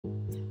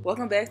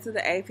Welcome back to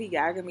the AP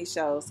Yagami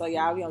Show. So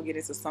y'all, we gonna get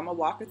into Summer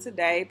Walker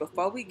today.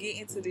 Before we get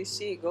into this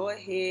shit, go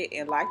ahead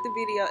and like the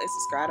video and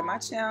subscribe to my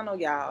channel,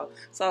 y'all.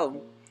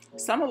 So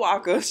Summer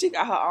Walker, she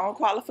got her own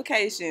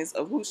qualifications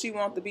of who she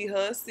wants to be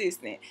her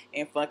assistant.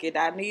 And Funky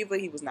Dineva,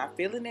 he was not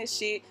feeling that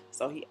shit,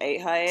 so he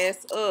ate her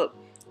ass up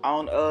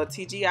on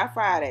TGI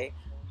Friday.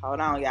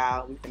 Hold on,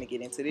 y'all. We finna get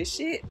into this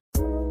shit.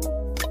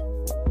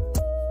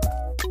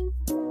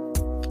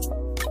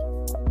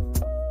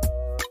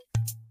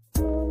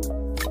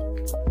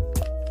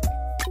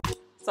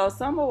 So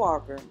Summer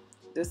Walker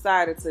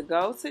decided to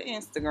go to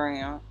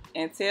Instagram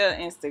and tell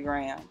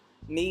Instagram,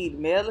 need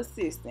male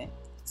assistant,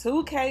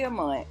 $2K a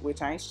month, which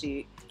ain't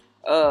shit,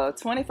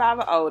 25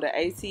 or older,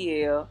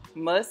 ATL,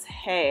 must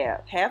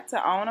have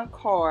to own a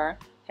car,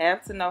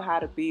 have to know how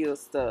to build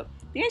stuff.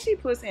 Then she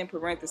puts in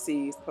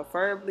parentheses,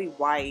 preferably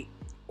white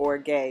or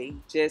gay,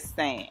 just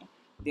saying.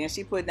 Then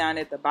she put down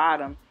at the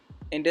bottom,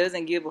 and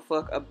doesn't give a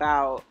fuck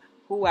about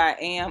who I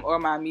am or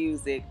my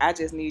music. I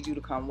just need you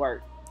to come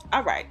work.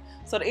 All right.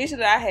 So the issue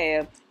that I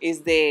have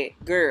is that,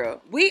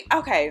 girl,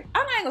 okay,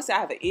 I'm not gonna say I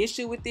have an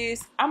issue with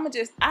this. I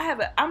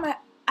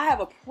have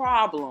a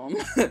problem.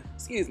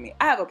 Excuse me.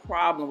 I have a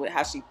problem with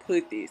how she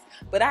put this.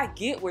 But I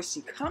get where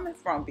she coming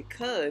from,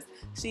 because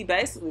she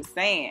basically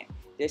saying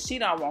that she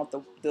don't want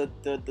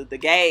the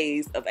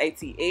gays of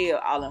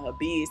ATL all in her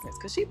business,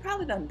 because she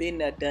probably done been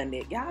there, done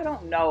that. Y'all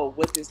don't know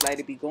what this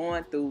lady be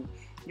going through,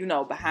 you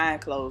know,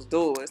 behind closed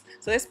doors.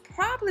 So it's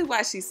probably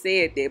why she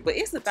said that. But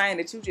it's the thing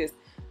that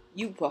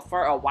you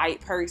prefer a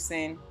white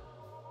person.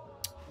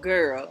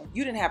 Girl,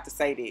 you didn't have to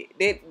say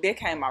that. That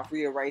came off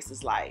real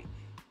racist,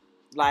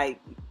 like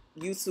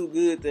you too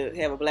good to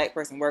have a black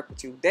person work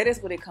with you. That is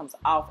what it comes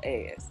off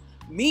as.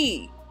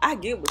 Me, I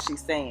get what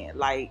she's saying.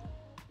 Like,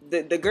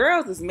 the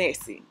girls is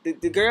messy.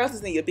 The girls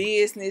is in your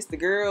business. The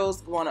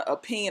girls want an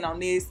opinion on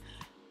this.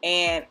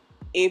 And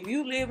if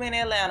you live in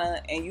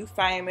Atlanta and you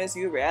famous,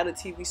 you're a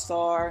reality TV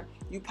star,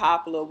 you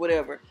popular,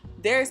 whatever,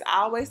 there's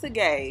always a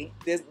gay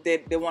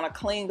that want to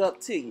cling up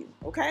to you,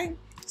 okay?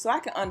 So I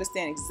can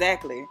understand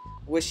exactly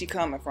where she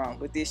coming from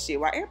with this shit.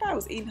 While everybody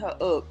was eating her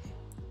up.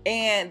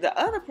 And the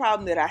other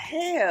problem that I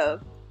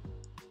have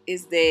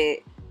is that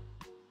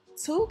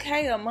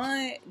 $2K a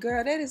month,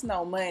 girl, that is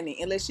no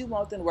money unless you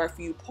want them to work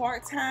for you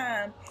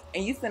part-time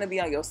and you finna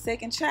be on your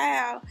second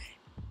child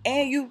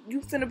and you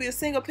finna be a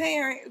single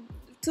parent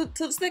to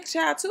the second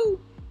child too.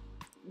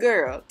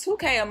 Girl,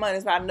 $2K a month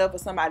is not enough for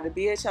somebody to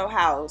be at your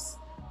house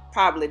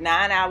probably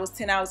 9 hours,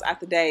 10 hours out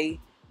the day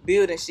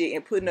building shit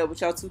and putting up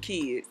with your 2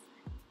 kids.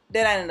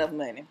 That ain't enough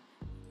money.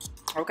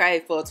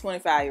 Okay, for a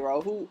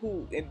 25-year-old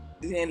who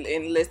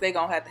unless they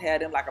gonna have to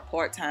have them like a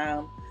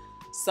part-time,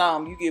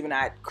 you giving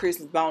out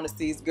Christmas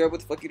bonuses, girl,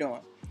 what the fuck you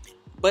doing?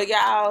 But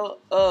y'all,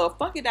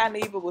 Funky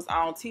Dineva was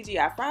on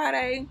TGI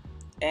Friday,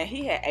 and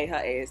he had ate her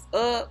ass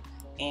up,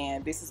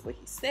 and this is what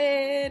he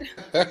said.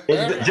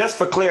 Just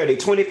for clarity,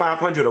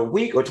 $2,500 a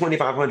week or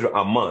 $2,500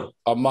 a month?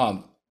 A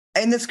month.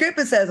 In the script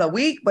it says a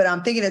week, but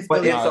I'm thinking it's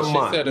a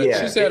month.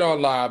 She said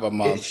on live a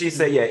month. She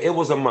said, yeah, it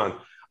was a month.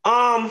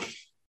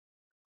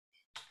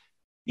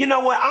 You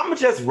know what? I'm going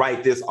to just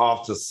write this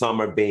off to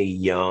Summer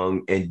being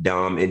young and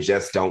dumb and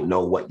just don't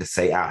know what to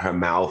say out her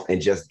mouth and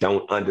just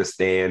don't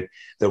understand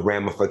the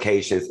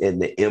ramifications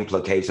and the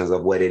implications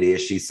of what it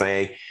is she's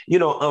saying. You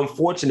know,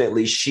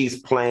 unfortunately,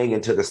 she's playing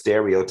into the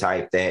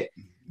stereotype that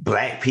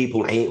Black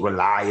people ain't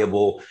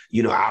reliable.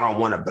 You know, I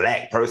don't want a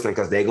Black person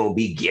because they're going to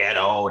be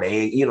ghetto. They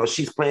ain't, you know,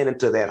 she's playing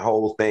into that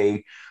whole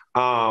thing.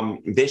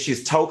 Then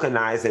she's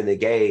tokenizing the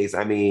gays.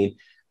 I mean,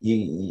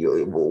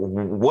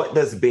 what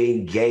does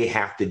being gay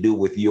have to do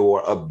with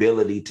your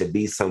ability to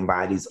be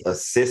somebody's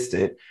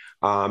assistant?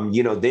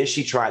 You know, then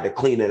she tried to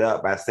clean it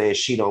up by saying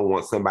she don't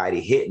want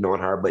somebody hitting on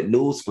her. But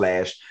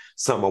newsflash,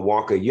 Summer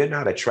Walker, you're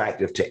not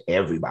attractive to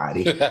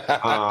everybody.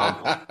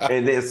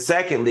 And then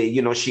secondly,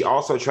 you know, she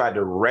also tried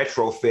to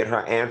retrofit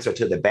her answer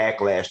to the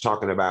backlash,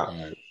 talking about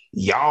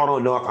y'all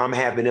don't know if I'm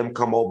having them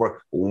come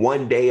over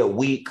one day a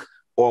week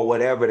or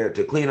whatever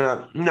to clean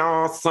up.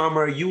 No,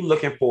 Summer, you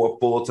looking for a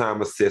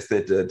full-time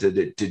assistant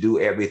to do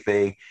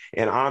everything.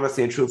 And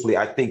honestly and truthfully,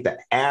 I think the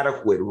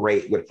adequate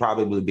rate would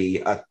probably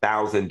be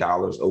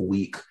 $1,000 a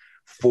week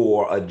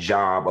for a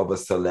job of a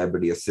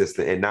celebrity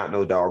assistant, and not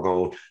no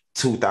doggone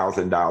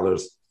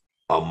 $2,000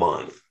 a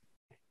month.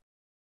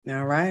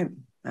 All right,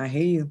 I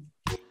hear you.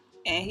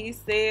 And he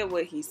said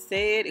what he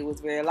said. It was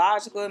very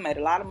logical. It made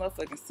a lot of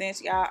motherfucking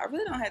sense, y'all. I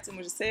really don't have too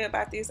much to say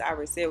about this. I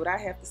already said what I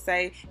have to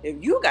say.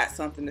 If you got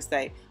something to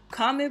say,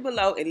 comment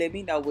below and let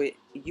me know what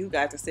you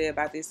got to say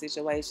about this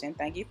situation.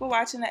 Thank you for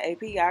watching the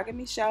AP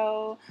Yagami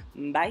Show.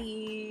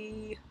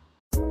 Bye.